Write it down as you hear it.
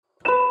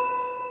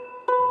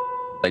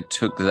I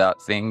took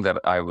that thing that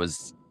I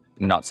was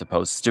not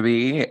supposed to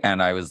be,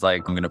 and I was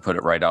like, I'm gonna put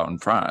it right out in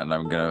front, and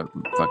I'm gonna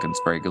fucking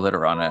spray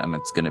glitter on it, and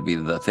it's gonna be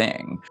the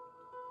thing.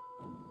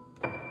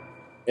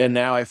 And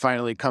now I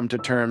finally come to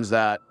terms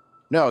that,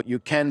 no, you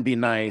can be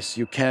nice,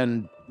 you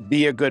can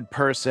be a good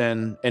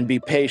person and be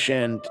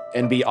patient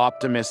and be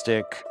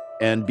optimistic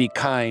and be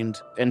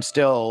kind and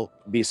still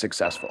be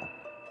successful.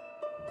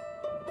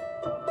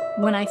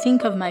 When I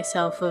think of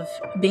myself of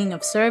being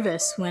of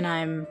service when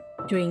I'm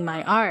doing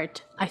my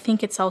art, I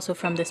think it's also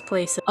from this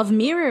place of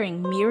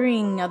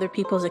mirroring other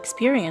people's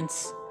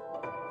experience.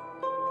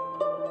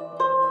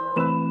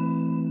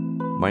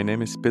 My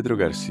name is Pedro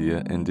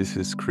Garcia, and this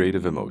is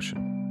Creative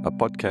Emotion, a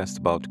podcast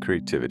about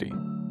creativity.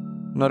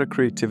 Not a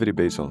creativity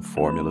based on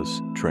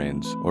formulas,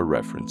 trends, or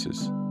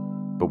references,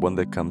 but one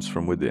that comes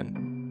from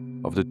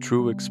within, of the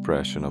true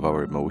expression of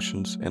our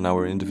emotions and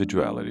our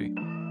individuality.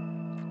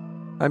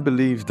 I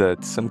believe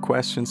that some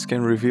questions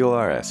can reveal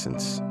our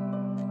essence,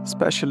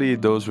 especially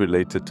those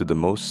related to the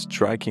most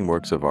striking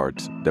works of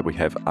art that we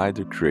have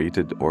either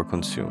created or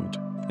consumed,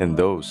 and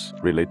those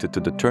related to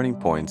the turning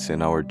points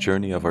in our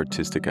journey of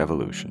artistic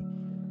evolution.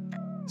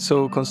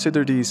 So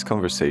consider these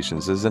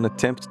conversations as an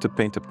attempt to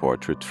paint a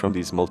portrait from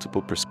these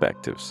multiple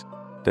perspectives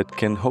that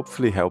can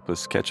hopefully help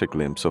us catch a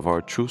glimpse of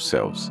our true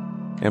selves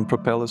and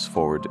propel us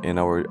forward in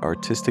our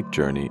artistic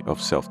journey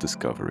of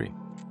self-discovery.